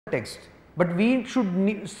text, but we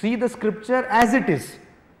should see the scripture as it is.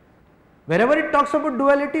 Wherever it talks about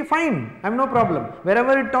duality, fine, I have no problem.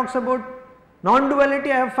 Wherever it talks about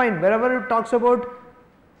non-duality, I have fine. Wherever it talks about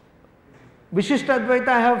Vishishta Advaita,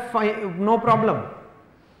 I have no problem.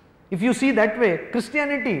 If you see that way,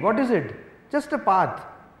 Christianity, what is it? Just a path.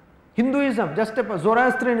 Hinduism, just a path.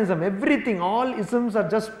 Zoroastrianism, everything, all isms are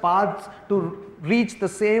just paths to reach the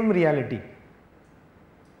same reality.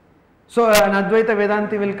 So an Advaita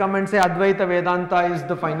Vedanti will come and say Advaita Vedanta is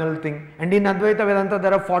the final thing. And in Advaita Vedanta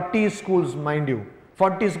there are 40 schools, mind you.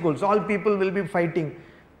 40 schools. All people will be fighting.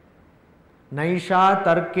 Naisha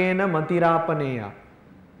Tarkena Matirapaneya.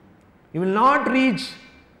 You will not reach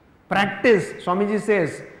practice. Swamiji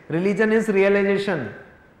says, religion is realization.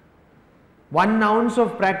 1 ounce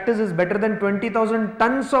of practice is better than 20,000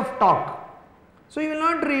 tons of talk. So you will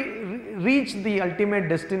not reach the ultimate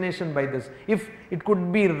destination by this. If it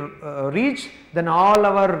could be reached, then all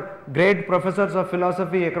our great professors of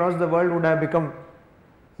philosophy across the world would have become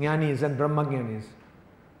jnanis and brahmagyanis.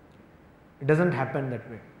 It doesn't happen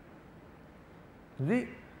that way. See,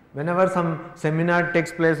 whenever some seminar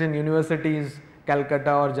takes place in universities,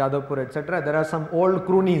 Calcutta or Jadavpur, etc., there are some old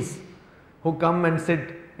croonies who come and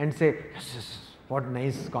sit and say, yes, what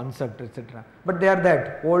nice concept, etc. But they are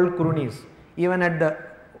that, old croonies. Even at the,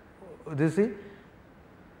 this see,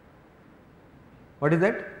 what is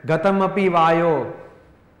that? Gatam api vayo.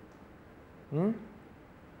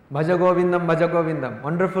 Bhaja Govindam,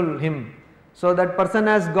 wonderful hymn. So that person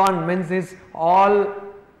has gone, means his all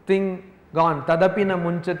thing gone. Tadapi na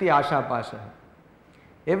munchati asha pasha.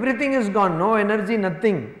 Everything is gone, no energy,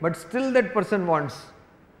 nothing. But still that person wants,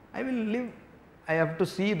 I will live. I have to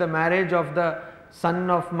see the marriage of the son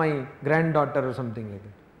of my granddaughter or something like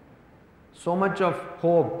that. So much of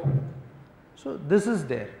hope. So this is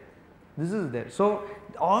there. This is there. So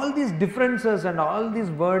all these differences and all these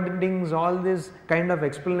wordings, all these kind of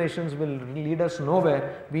explanations will lead us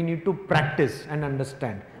nowhere. We need to practice and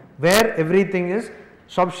understand. Where everything is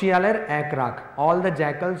Sob Shialer ek rak. All the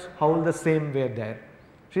jackals howl the same way there.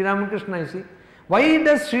 Sri Ramakrishna, you see. Why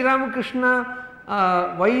does Sri Ramakrishna,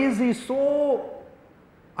 why is he so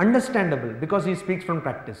understandable? Because he speaks from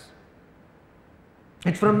practice.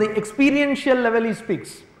 It's from the experiential level he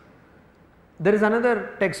speaks. There is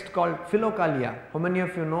another text called Philokalia. How many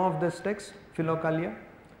of you know of this text? Philokalia.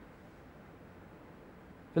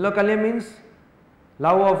 Philokalia means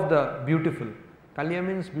love of the beautiful. Kalia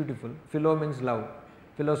means beautiful. Philo means love.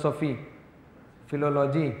 Philosophy.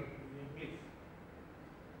 Philology.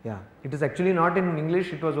 Yeah. It is actually not in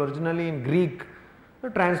English. It was originally in Greek.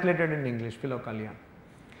 But translated in English. Philokalia.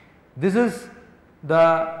 This is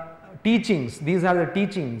the teachings. These are the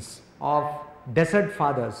teachings of desert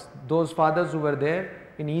fathers, those fathers who were there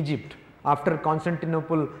in Egypt after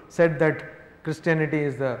Constantinople said that Christianity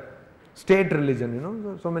is the state religion, you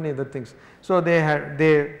know, so many other things. So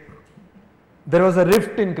there was a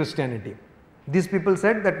rift in Christianity. These people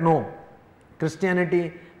said that no,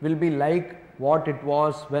 Christianity will be like what it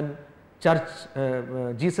was when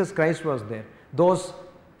Jesus Christ was there. Those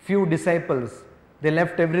few disciples, they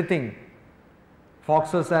left everything.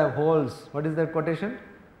 Foxes have holes. What is that quotation?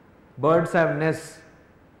 Birds have nests,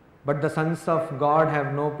 but the sons of God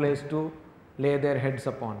have no place to lay their heads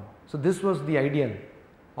upon. So this was the ideal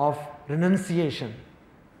of renunciation.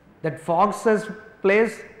 That fox has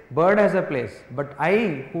place, bird has a place, but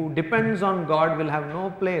I who depends on God will have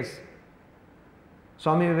no place.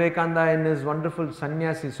 Swami Vivekananda in his wonderful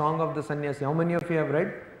Sannyasi, Song of the Sannyasi, how many of you have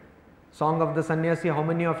read? Song of the Sannyasi, how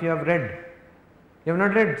many of you have read? You have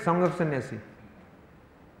not read Song of Sannyasi?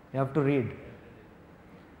 You have to read.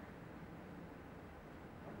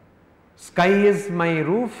 Sky is my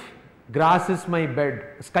roof, grass is my bed.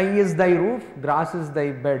 Sky is thy roof, grass is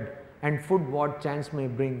thy bed, and food what chance may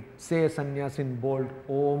bring. Say sannyas in bold,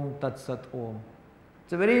 Om Tat Sat Om.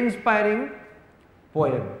 It's a very inspiring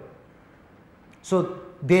poem. So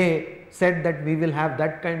they said that we will have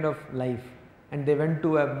that kind of life, and they went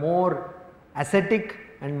to a more ascetic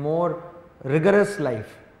and more rigorous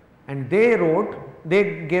life. And they wrote,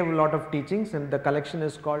 they gave a lot of teachings, and the collection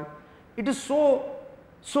is called, it is so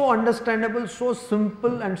understandable, so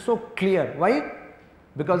simple and so clear. Why?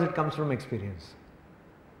 Because it comes from experience.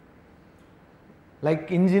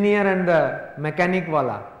 Like engineer and the mechanic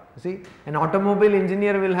wala. See, an automobile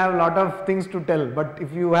engineer will have a lot of things to tell, but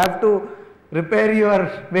if you have to repair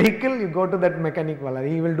your vehicle, you go to that mechanic wala.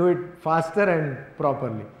 He will do it faster and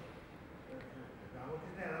properly.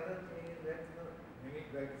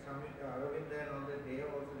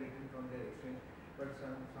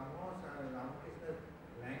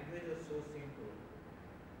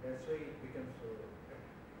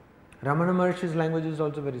 Ramana Maharshi's language is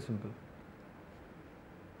also very simple.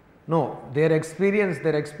 No, their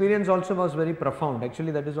experience also was very profound.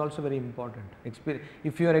 Actually, that is also very important.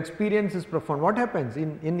 If your experience is profound, what happens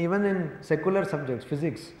even in secular subjects,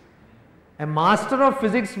 physics? A master of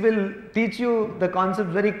physics will teach you the concept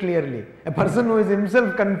very clearly. A person who is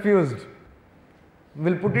himself confused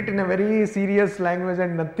will put it in a very serious language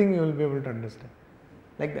and nothing you will be able to understand.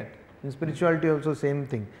 Like that. In spirituality also same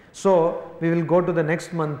thing. So, we will go to the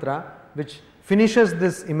next mantra which finishes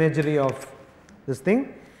this imagery of this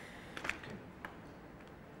thing.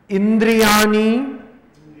 Indriyani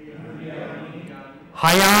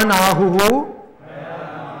hayanahuhu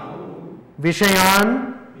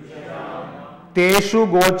vishayan teshu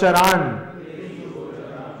gocharan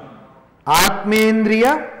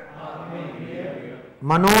atmendriya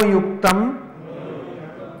manoyuktam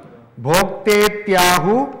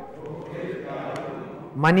bhoktetyahu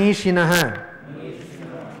manishinah.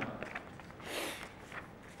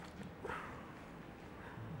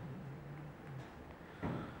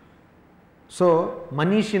 So,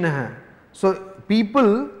 manishinah. So,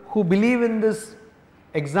 people who believe in this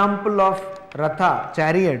example of ratha,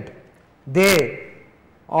 chariot, they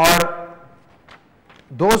or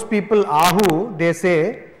those people ahu, they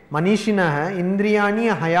say manishinah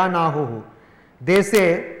indriyani hayanahu. They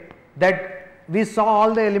say that we saw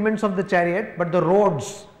all the elements of the chariot, but the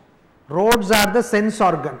roads are the sense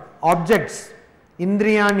organ, objects,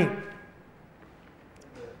 indriyani,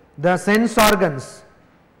 the sense organs.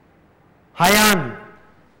 Hayan,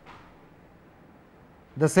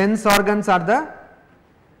 the sense organs are the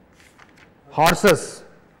horses.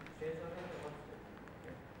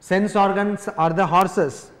 Sense organs are the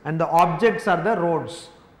horses and the objects are the roads.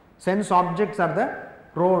 Sense objects are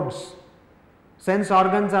the roads. Sense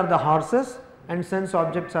organs are the horses and sense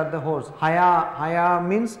objects are the horse. Haya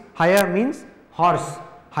means horse.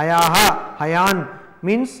 Hayaha, hayan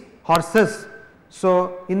means horses.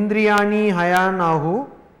 So, indriyani hayanahu.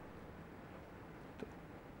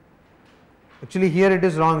 Actually, here it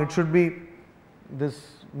is wrong. It should be,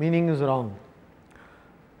 this meaning is wrong.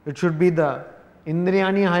 It should be the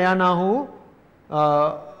indriyani hayanahu,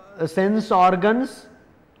 sense organs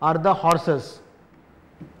are the horses.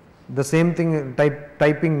 The same thing,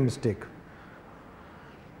 typing mistake.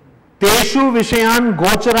 Teshu vishayan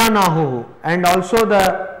gocharanahu, and also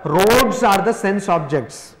the roads are the sense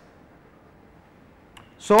objects.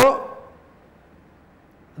 So,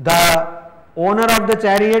 the owner of the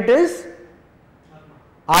chariot is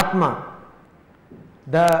Atma.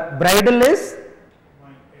 The bridle is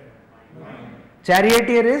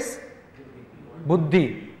charioteer is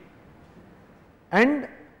Buddhi. And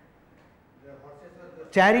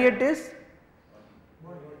chariot is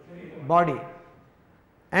body.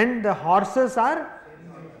 And the horses are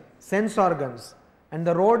sense organs. And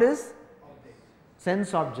the road is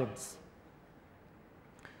sense objects.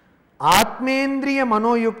 Atmendriya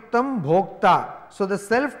manoyuktam bhokta. So the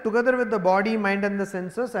self together with the body, mind and the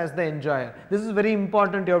senses as the enjoyer. This is very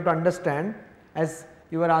important, you have to understand, as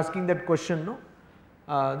you were asking that question, no?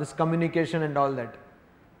 This communication and all that.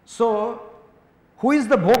 So, who is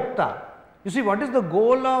the bhokta? You see, what is the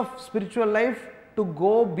goal of spiritual life? To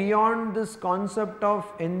go beyond this concept of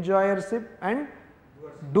enjoyership and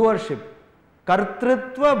doership.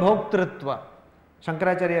 Kartritva bhoktritva.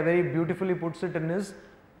 Shankaracharya very beautifully puts it in his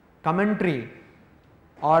commentary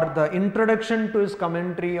or the introduction to his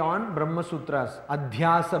commentary on Brahma Sutras,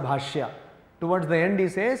 Adhyasa Bhashya. Towards the end he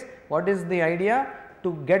says, what is the idea?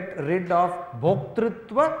 To get rid of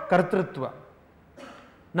bhoktritva, kartritva.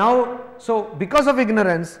 Now, so because of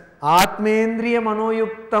ignorance, Atmendriya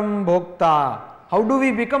manoyuktam bhokta. How do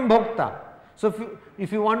we become bhokta? So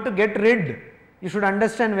if you want to get rid, you should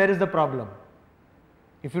understand where is the problem.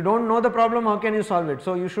 If you don't know the problem, how can you solve it?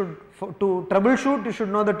 So you should, to troubleshoot, you should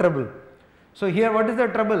know the trouble. So here what is the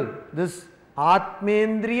trouble? This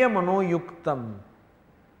Atmendriya manoyuktam,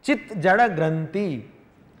 chit jada granthi,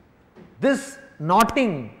 this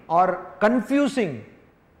knotting or confusing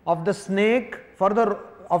of the snake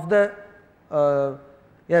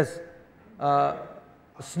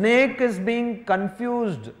snake is being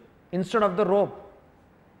confused instead of the rope.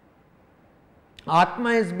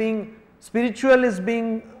 Atma is being, spiritual is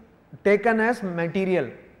being taken as material.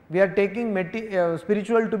 We are taking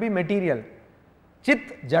spiritual to be material.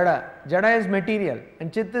 Chit jada, jada is material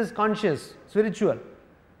and chit is conscious, spiritual.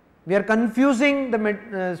 We are confusing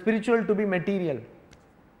the spiritual to be material.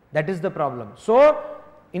 That is the problem. So,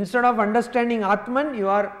 instead of understanding Atman, you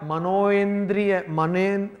are manoyuktam,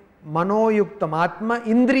 Atma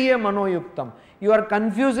indriya manoyuktam. You are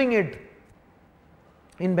confusing it.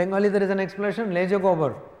 In Bengali there is an expression, leje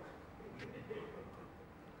gobar.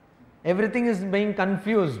 Everything is being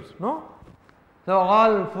confused, no? So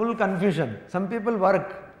all full confusion. Some people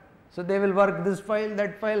work. So they will work this file,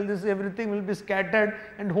 this, everything will be scattered,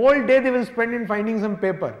 and whole day they will spend in finding some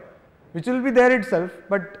paper, which will be there itself,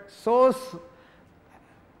 but so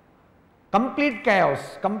complete chaos,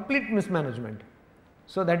 complete mismanagement.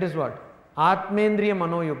 So that is what? Atmendriya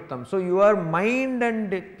Manoyuktam. So your mind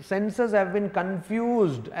and senses have been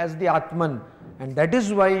confused as the Atman, and that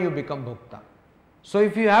is why you become Bhokta. So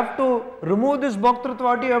if you have to remove this Bhoktrutva,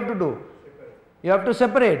 what do you have to do? You have to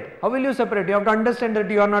separate. How will you separate? You have to understand that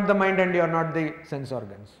you are not the mind and you are not the sense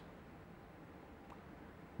organs.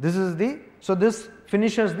 This is the, so this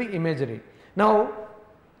finishes the imagery. Now,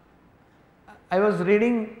 I was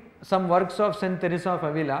reading some works of Saint Teresa of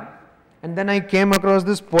Avila, and then I came across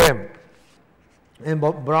this poem. I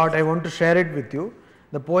want to share it with you.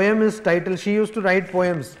 The poem is titled, she used to write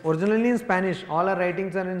poems originally in Spanish. All her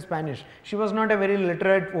writings are in Spanish. She was not a very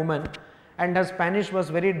literate woman, and her Spanish was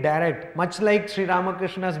very direct, much like Sri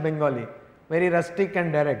Ramakrishna's Bengali, very rustic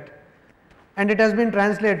and direct. And it has been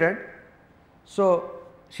translated. So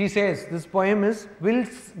she says, this poem is, will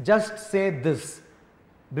just say this.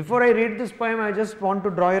 Before I read this poem, I just want to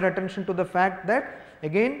draw your attention to the fact that,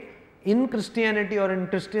 again, in Christianity or in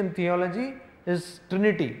Christian theology is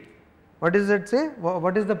Trinity. What does it say?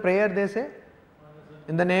 What is the prayer they say?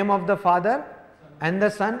 In the name of the Father and the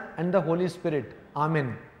Son and the Holy Spirit.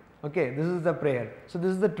 Amen. Okay, this is the prayer. So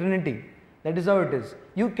this is the Trinity. That is how it is.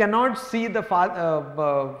 You cannot see the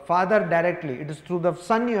Father directly. It is through the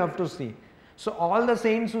Son you have to see. So all the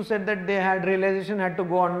saints who said that they had realization had to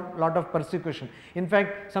go on lot of persecution. In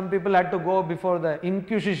fact, some people had to go before the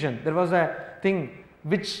Inquisition. There was a thing,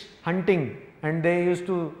 witch hunting, and they used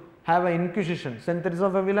to have an Inquisition. Saint Teresa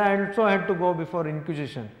of Avila also had to go before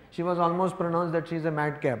Inquisition. She was almost pronounced that she is a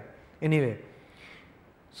madcap. Anyway.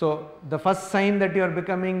 So the first sign that you are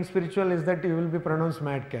becoming spiritual is that you will be pronounced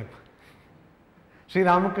madcap. Sri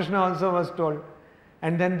Ramakrishna also was told.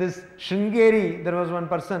 And then this Sringeri, there was one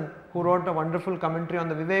person who wrote a wonderful commentary on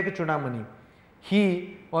the Viveka Chudamani.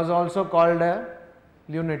 He was also called a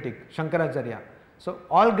lunatic, Shankaracharya. So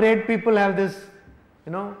all great people have this,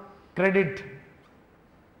 credit.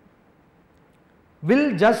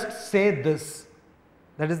 Will just say this.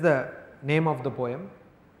 That is the name of the poem.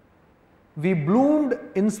 We bloomed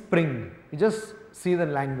in spring. You just see the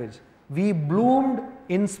language. We bloomed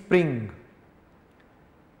in spring.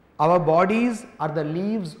 Our bodies are the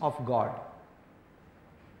leaves of God.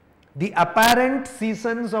 The apparent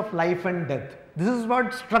seasons of life and death. This is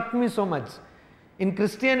what struck me so much. In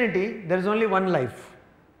Christianity, there is only one life.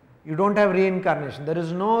 You don't have reincarnation. There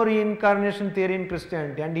is no reincarnation theory in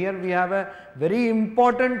Christianity. And here we have a very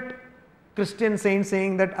important Christian saint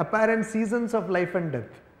saying that apparent seasons of life and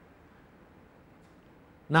death.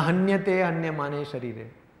 Na hanyate hanyamane sharire.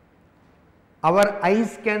 Our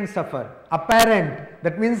eyes can suffer. Apparent,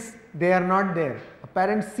 that means they are not there.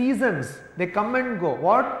 Apparent seasons, they come and go.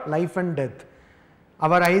 What? Life and death.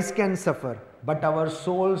 Our eyes can suffer, but our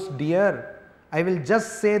souls dear. I will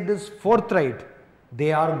just say this forthright.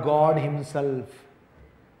 They are God Himself.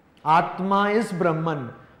 Atma is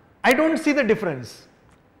Brahman. I don't see the difference.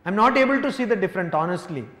 I am not able to see the difference,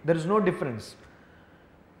 honestly. There is no difference.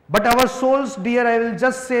 But our souls dear, I will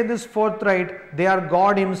just say this forthright, they are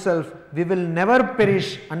God Himself. We will never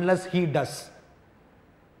perish unless He does.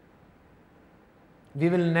 We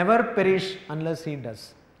will never perish unless He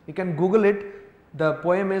does. You can Google it. The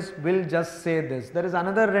poem is, will just say this. There is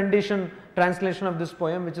another rendition, translation of this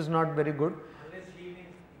poem which is not very good. Unless he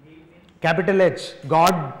means. Capital H,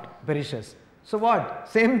 God perishes. So what?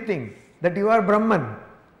 Same thing, that you are Brahman.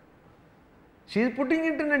 She is putting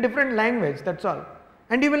it in a different language, that's all.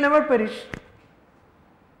 And you will never perish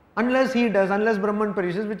unless He does, unless Brahman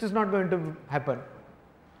perishes, which is not going to happen.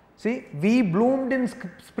 See, we bloomed in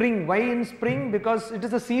spring. Why in spring? Because it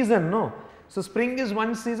is a season, no? So spring is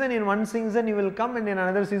one season, in one season you will come and in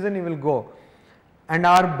another season you will go. And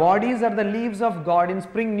our bodies are the leaves of God. In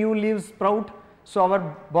spring new leaves sprout. So our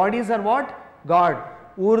bodies are what? God.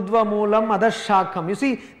 Urdhva Moolam Adashakam. You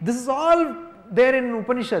see, this is all there in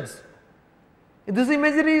Upanishads. This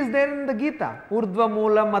imagery is there in the Gita. Urdhva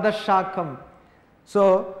Moolam Adashakam.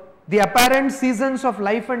 So the apparent seasons of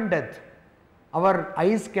life and death, our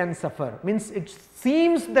eyes can suffer. Means it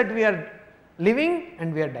seems that we are living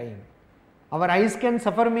and we are dying. Our eyes can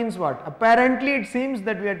suffer means what? Apparently it seems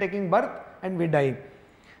that we are taking birth and we die.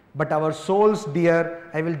 But our souls dear,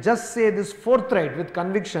 I will just say this forthright with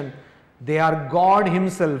conviction, they are God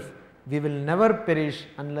Himself. We will never perish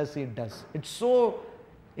unless He does. It's so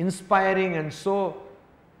inspiring and so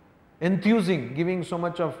enthusing, giving so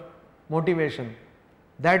much of motivation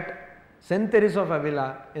that Saint Teresa of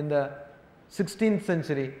Avila in the 16th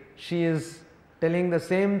century, she is telling the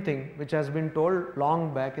same thing which has been told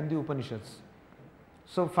long back in the Upanishads.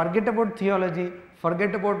 So forget about theology,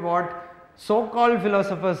 forget about what so-called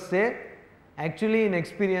philosophers say. Actually in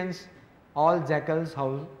experience, all jackals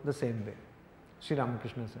howl the same way. Sri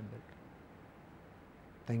Ramakrishna said that.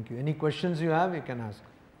 Thank you. Any questions you have, you can ask.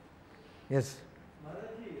 Yes.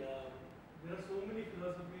 Maharaji, there are so many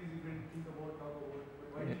philosophies you can think about, talk about,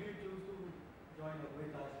 but why did you choose to join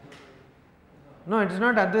Advaita Ashrama? No, it is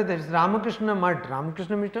not Advaita, it is Ramakrishna Mutt.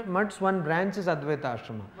 Ramakrishna Mutt's one branch is Advaita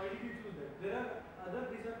Ashrama. Why did you choose that? There are other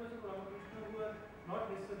disciples of Ramakrishna who are not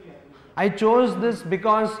necessarily Advaita. I chose this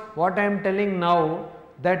because what I am telling now,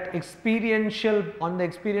 that experiential, on the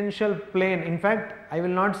experiential plane, in fact, I will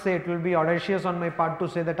not say, it will be audacious on my part to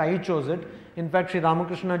say that I chose it. In fact, Sri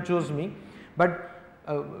Ramakrishna chose me. But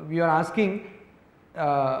we are asking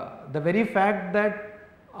the very fact that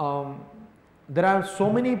there are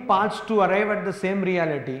so many paths to arrive at the same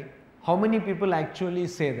reality, how many people actually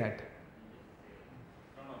say that?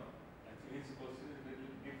 No, actually his question is a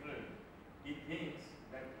little different. He thinks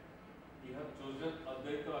that you have chosen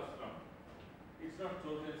Advaita Ashram. It's not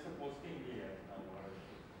chosen, it's a posting he has now.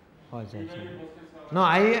 No,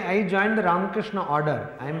 I joined the Ramakrishna order.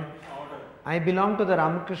 I belong to the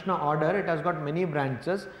Ramakrishna order. It has got many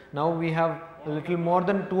branches. Now we have a little more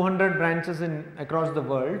than 200 branches across the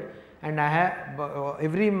world, and I have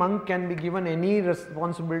every monk can be given any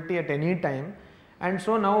responsibility at any time, and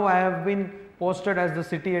so now I have been posted as the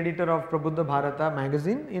city editor of Prabuddha Bharata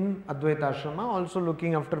magazine in Advaita Ashrama, also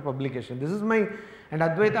looking after publication. This is my, and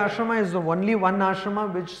Advaita Ashrama is the only one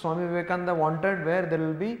ashrama which Swami Vivekananda wanted, where there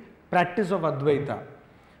will be practice of Advaita,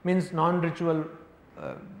 means non-ritual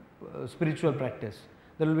spiritual practice.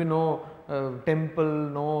 There will be no temple,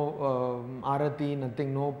 no arati,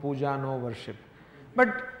 nothing, no puja, no worship.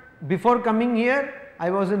 But before coming here,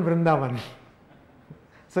 I was in Vrindavan.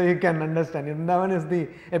 So you can understand, Vrindavan is the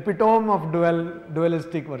epitome of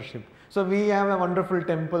dualistic worship. So we have a wonderful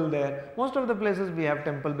temple there. Most of the places we have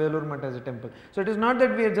temple, Belur Math has a temple. So it is not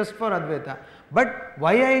that we are just for Advaita. But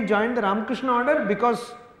why I joined the Ramakrishna order?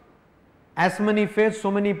 Because as many faiths,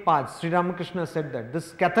 so many paths. Sri Ramakrishna said that.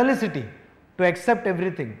 This Catholicity to accept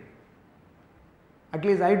everything, at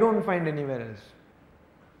least I don't find anywhere else.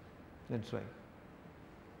 That's why.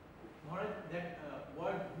 Maharaj, that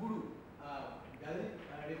word guru, does it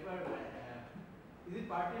refer, is it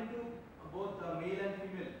pertain to both male and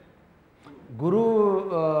female?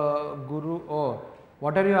 Guru, oh,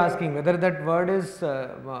 what are you asking? Whether that word is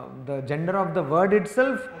the gender of the word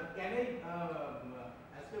itself? Can I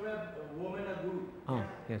ascribe a woman a guru?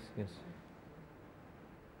 Yes.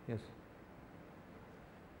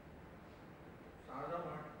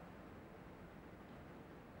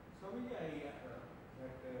 Swami,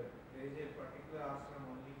 there is a particular ashram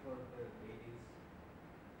only for the ladies.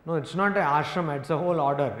 No, it's not an ashram, it's a whole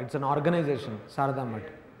order, it's an organization, Sarada Math.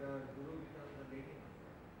 The guru becomes the lady.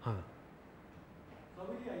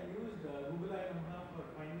 Swami, I used Google Yama for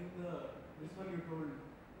finding this one you told,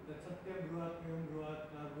 that Satyam Bruhat, Priyam Bruhat,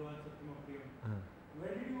 Na Bruhat, Satyam Priyam.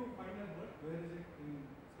 Where did you find that word? Where is it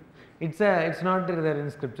in scripture? It's not there in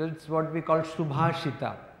scripture, it's what we call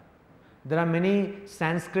Subhashita. There are many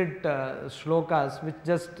Sanskrit shlokas which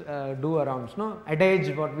just do around, no?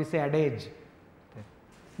 Adage, what we say adage.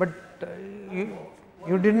 But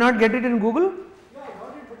you did not get it in Google? Yeah, I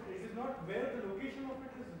got it, but it is not where the location of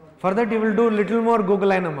it is not. For that you will do little more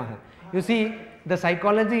Googlai Namaha. You see, the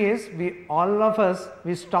psychology is, all of us,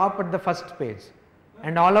 we stop at the first page.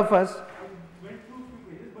 And all of us, I went through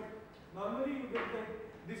few pages, but normally you get that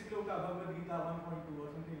this shloka, Bhagavad Gita 1.2 or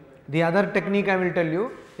something like that. the other technique I will tell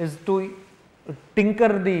you is to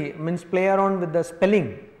tinker means play around with the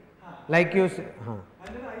spelling. Like you say. And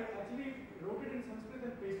then I actually wrote it in Sanskrit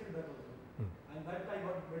and pasted that also. And that I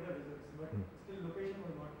got better results, but still location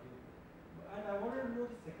was not clear. And I wanted to know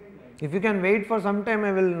the second line. If you can wait for some time,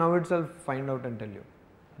 I will now itself find out and tell you.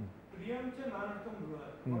 Priyam cha nanartham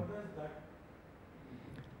bruhat. What does that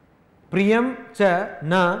Priyam cha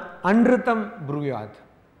na anritam bruyat.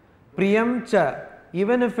 Priyam cha,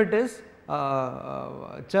 even if it is,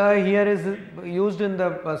 cha here is used in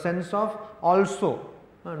the sense of also,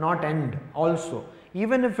 not and, also.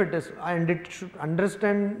 Even if it is, and it should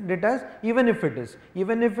understand it as even if it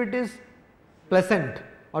is pleasant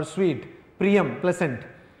or sweet, priyam, pleasant.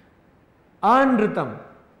 Anritam,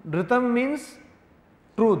 ritam means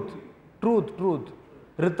truth.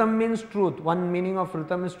 Ritam means truth. One meaning of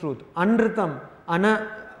ritam is truth. Anritam, ana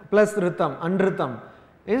plus ritam, anritam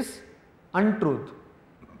is untruth.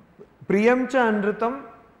 Priyam cha anritam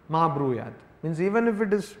ma bruyat. Means even if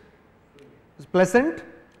it is pleasant,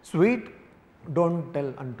 sweet, don't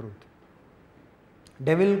tell untruth.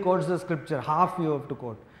 Devil quotes the scripture, half you have to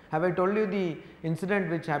quote. Have I told you the incident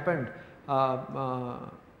which happened? I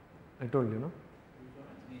told you,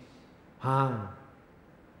 no?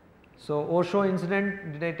 So Osho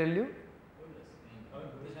incident, did I tell you?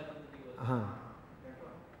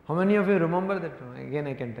 How many of you remember that? Again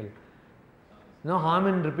I can tell. No harm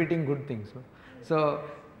in repeating good things. No? So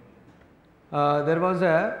there was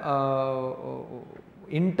a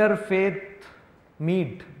interfaith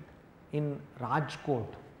meet in Rajkot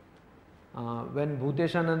when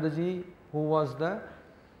Bhuteshananda ji, who was the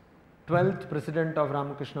 12th president of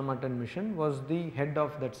Ramakrishna Matan Mission, was the head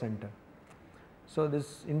of that center. So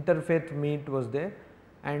this interfaith meet was there,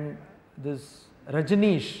 and this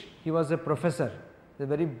Rajneesh, he was a professor, a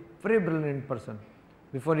very brilliant person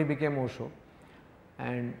before he became Osho,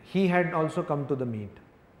 and he had also come to the meet,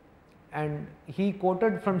 and he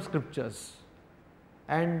quoted from scriptures,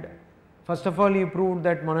 and first of all he proved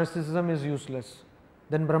that monasticism is useless,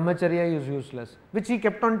 then brahmacharya is useless, which he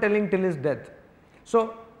kept on telling till his death.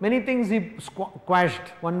 So many things he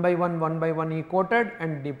quashed one by one, he quoted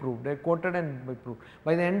and he proved, he quoted and he proved.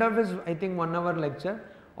 By the end of his, I think, 1 hour lecture,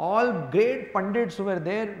 all great pundits who were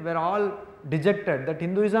there were all dejected that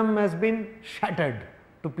Hinduism has been shattered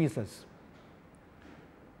to pieces.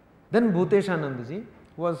 Then Bhuteshananda ji,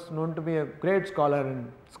 who was known to be a great scholar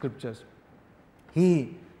in scriptures,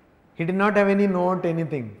 he did not have any note,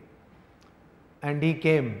 anything, and he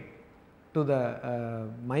came to the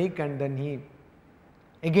mic, and then he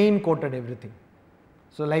again quoted everything.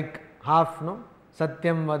 So like half, no?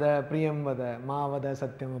 Satyam vada, priyam vada, ma vada,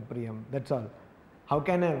 satyam apriyam. That's all. How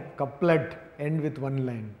can a couplet end with one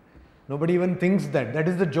line? Nobody even thinks that. That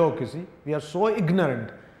is the joke, you see. We are so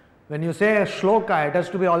ignorant. When you say a shloka, it has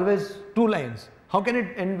to be always 2 lines. How can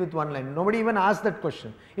it end with 1 line? Nobody even asks that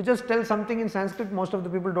question. You just tell something in Sanskrit, most of the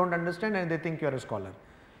people don't understand and they think you are a scholar.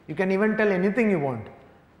 You can even tell anything you want.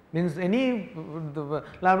 Means any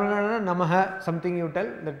namaha, something you tell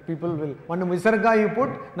that people will, one visarga you put,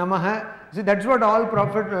 namaha. See, that's what all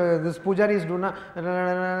prophet, this pujaris do.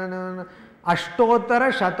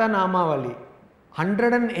 Ashtotara shata namavali,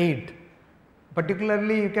 108.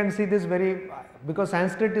 Particularly you can see this very, because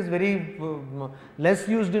Sanskrit is very less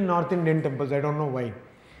used in North Indian temples, I don't know why.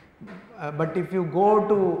 But if you go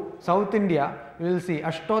to South India, you will see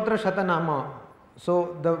Ashtotra Shatanama.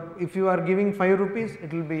 So if you are giving 5 rupees,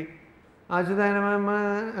 it will be that's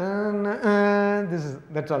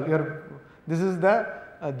all. This is the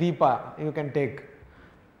Deepa you can take.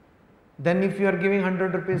 Then if you are giving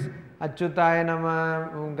 100 rupees, Achyutaya Nama,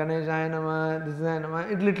 Ganeshaya Nama, this is Nama,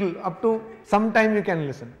 it little up to some time you can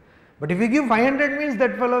listen. But if you give 500 means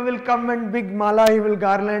that fellow will come and big mala, he will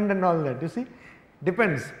garland and all that, you see,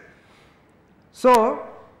 depends. So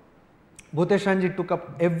Bhuteshanji took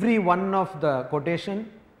up every one of the quotation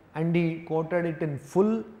and he quoted it in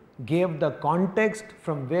full, gave the context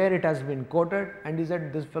from where it has been quoted, and he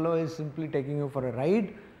said this fellow is simply taking you for a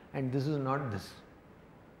ride and this is not this.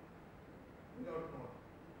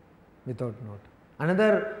 Without note.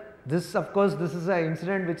 Another, this of course, this is an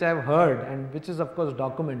incident which I have heard and which is of course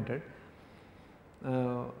documented.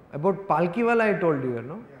 About Palkiwala I told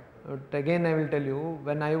you, But again I will tell you,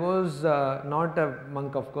 when I was not a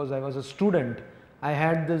monk, of course, I was a student, I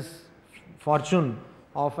had this fortune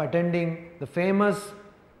of attending the famous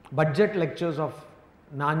budget lectures of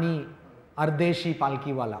Nani Ardeshi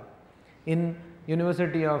Palkiwala in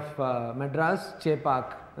University of Madras,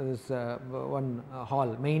 Chepak, this one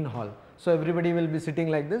hall, main hall. So everybody will be sitting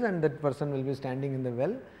like this and that person will be standing in the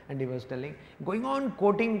well, and he was telling, going on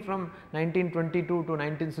quoting from 1922 to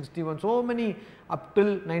 1961, so many up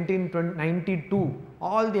till 1992,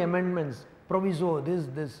 all the amendments, proviso,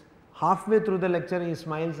 this. Halfway through the lecture he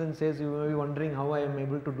smiles and says, you may be wondering how I am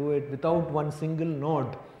able to do it without one single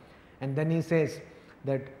note. And then he says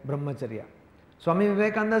that brahmacharya. Swami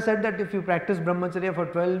Vivekananda said that if you practice brahmacharya for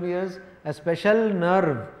 12 years, a special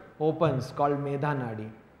nerve opens called Medha Nadi.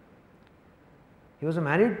 He was a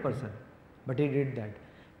married person, but he did that.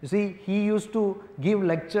 You see, he used to give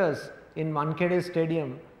lectures in Wankhede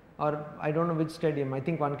Stadium, or I don't know which stadium, I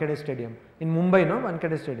think Wankhede Stadium, in Mumbai, no?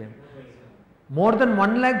 Wankhede Stadium. More than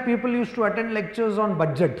 1 lakh people used to attend lectures on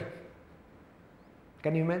budget.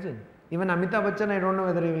 Can you imagine? Even Amitabh Bachchan, I don't know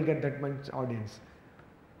whether he will get that much audience.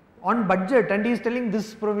 On budget, and he is telling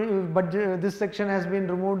this budget, this section has been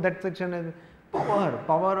removed, that section has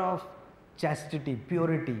power of chastity,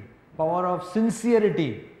 purity, power of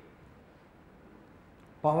sincerity,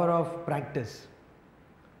 power of practice.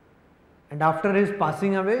 And after his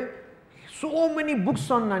passing away, so many books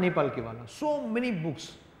on Nani Palkiwala, so many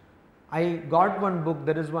books. I got one book,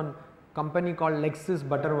 there is one company called Lexis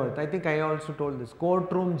Butterworth. I think I also told this.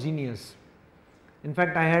 Courtroom genius. In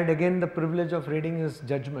fact, I had again the privilege of reading his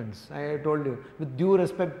judgments. I told you, with due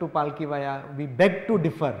respect to Palkivaya, we beg to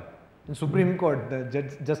differ. In Supreme Court, the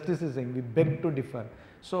justice is saying, we beg to differ.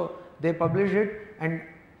 So they publish it, and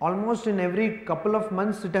almost in every couple of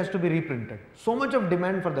months it has to be reprinted. So much of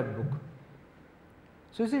demand for that book.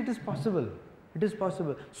 So you see, it is possible. It is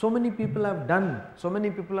possible. So many people have done, so many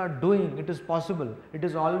people are doing. It is possible. It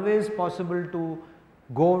is always possible to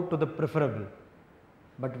go to the preferable.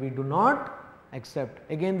 But we do not accept.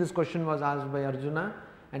 Again, this question was asked by Arjuna,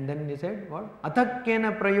 and then he said, what?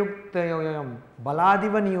 Athakkena prayuktayoyam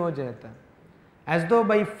baladiva niyojayata. As though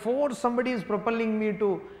by force somebody is propelling me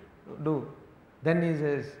to do. Then he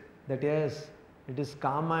says that yes, it is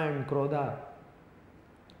kama and krodha.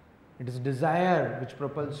 It is desire which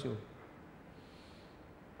propels you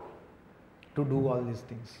to do all these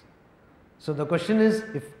things. So the question is,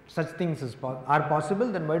 if such things are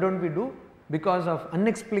possible, then why don't we do? Because of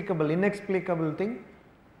inexplicable thing,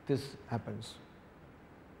 this happens.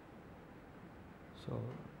 So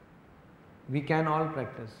we can all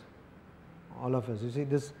practice, all of us. You see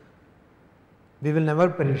this, we will never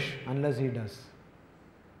perish unless he does.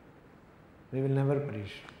 We will never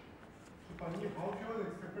perish. So finally, how she was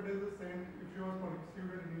accepted as a saint if she was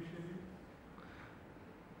persecuted initially?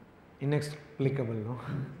 Inexplicable, no?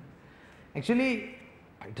 Actually,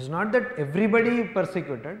 it is not that everybody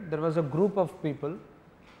persecuted. There was a group of people.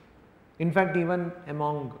 In fact, even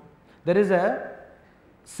among, there is a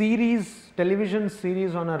series, television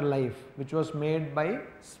series on her life, which was made by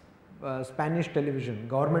Spanish television,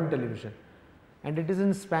 government television, and it is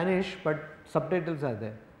in Spanish, but subtitles are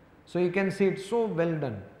there. So you can see it so well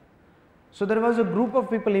done. So there was a group of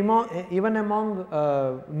people, even among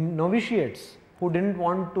novitiates, who didn't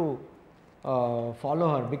want to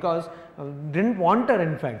follow her, because didn't want her,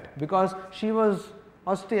 in fact, because she was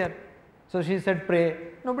austere. So she said, pray.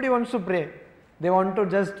 Nobody wants to pray. They want to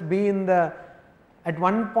just be in the, at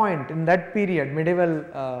one point in that period, medieval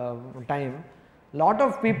time, lot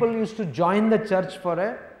of people used to join the church for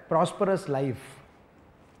a prosperous life.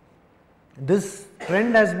 This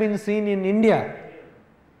trend has been seen in India,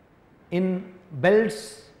 in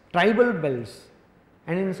belts, tribal belts,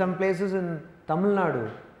 and in some places in Tamil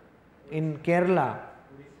Nadu, in Kerala,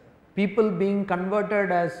 people being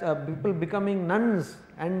converted as people becoming nuns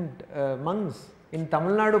and monks. In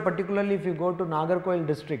Tamil Nadu particularly, if you go to Nagarkoil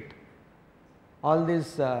district, all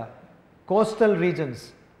these coastal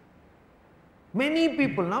regions, many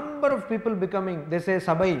people, number of people becoming, they say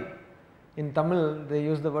Sabai, in Tamil they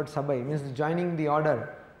use the word Sabai, means joining the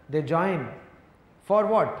order. They join for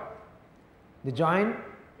what? They join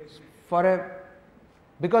for a,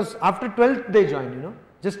 because after 12th they join, you know,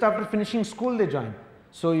 just after finishing school they join.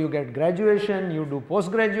 So you get graduation, you do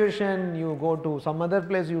post graduation, you go to some other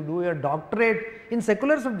place, you do your doctorate in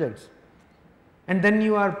secular subjects, and then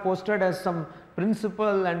you are posted as some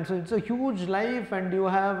principal, and so it's a huge life, and you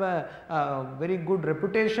have a very good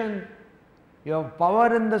reputation, you have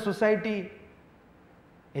power in the society.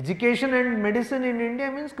 Education and medicine in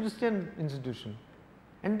India means Christian institution,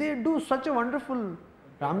 and they do such a wonderful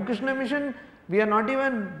Ramakrishna mission. We are not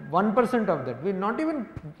even 1% of that. We are not even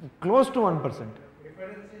close to 1%.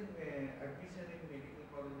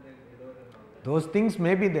 Those things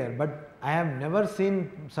may be there, but I have never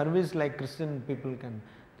seen service like Christian people can.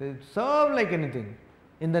 They serve like anything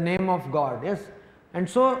in the name of God. Yes, and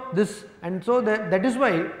so this, and so that is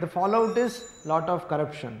why the fallout is lot of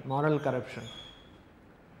corruption, moral corruption.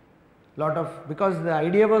 Lot of, because the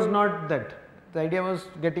idea was not that. The idea was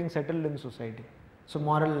getting settled in society. So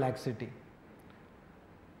moral laxity.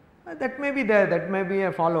 That may be there, that may be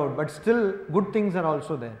a fallout, but still good things are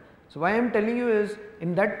also there. So why I am telling you is,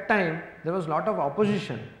 in that time there was lot of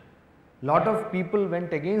opposition, lot of people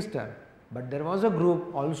went against her, but there was a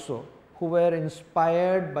group also who were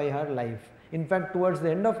inspired by her life. In fact, towards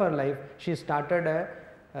the end of her life, she started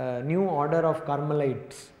a new order of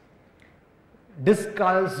Carmelites,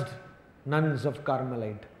 discalced nuns of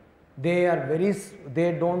Carmelite. They are very,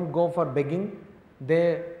 they don't go for begging,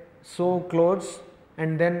 they sew clothes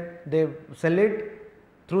and then they sell it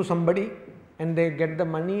through somebody, and they get the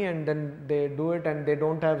money, and then they do it, and they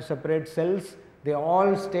don't have separate cells. They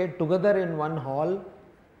all stay together in one hall,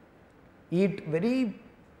 eat very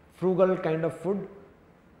frugal kind of food.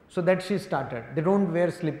 So that she started. They don't wear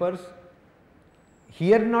slippers.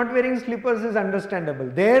 Here not wearing slippers is understandable.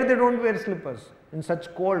 There they don't wear slippers in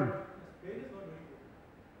such cold.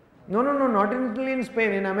 No, not only in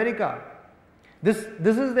Spain, in America. This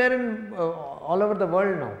is there in all over the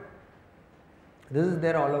world now. This is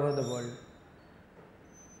there all over the world.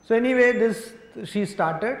 So anyway, this she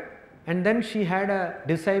started, And then she had a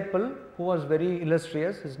disciple who was very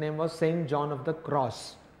illustrious. His name was Saint John of the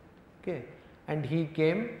Cross. Okay, and he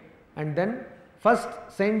came, and then first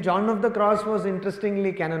Saint John of the Cross was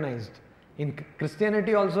interestingly canonized. In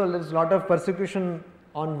Christianity also there is a lot of persecution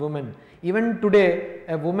on women. Even today,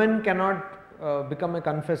 a woman cannot become a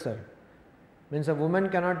confessor. Means a woman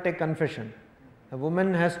cannot take confession. A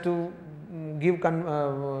woman has to give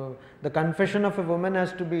the confession of a woman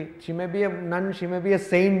has to be, she may be a nun, she may be a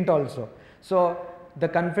saint also. So the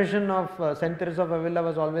confession of Saint Teresa of Avila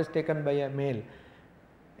was always taken by a male.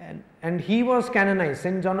 And he was canonized.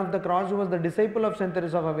 Saint John of the Cross, who was the disciple of Saint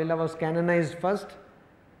Teresa of Avila, was canonized first,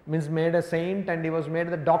 means made a saint, and he was made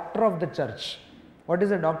the doctor of the church. What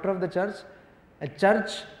is a doctor of the church? A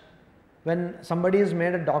church, when somebody is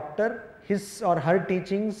made a doctor, his or her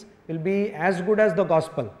teachings will be as good as the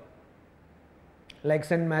gospel, like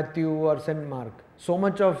Saint Matthew or Saint Mark. So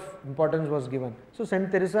much of importance was given. So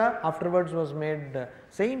Saint Teresa afterwards was made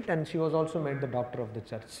saint, and she was also made the doctor of the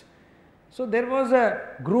church. So there was a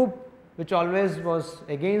group which always was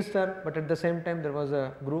against her, but at the same time there was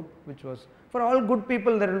a group which was, for all good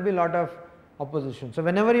people there will be a lot of opposition. So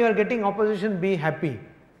whenever you are getting opposition, be happy.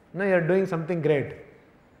 No, you are doing something great.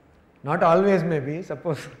 Not always maybe,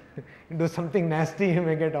 suppose you do something nasty, you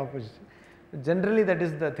may get opposition. Generally that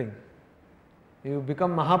is the thing. You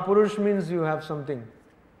become Mahapurush means you have something.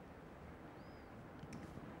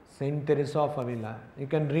 Saint Teresa of Avila. You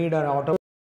can read her auto.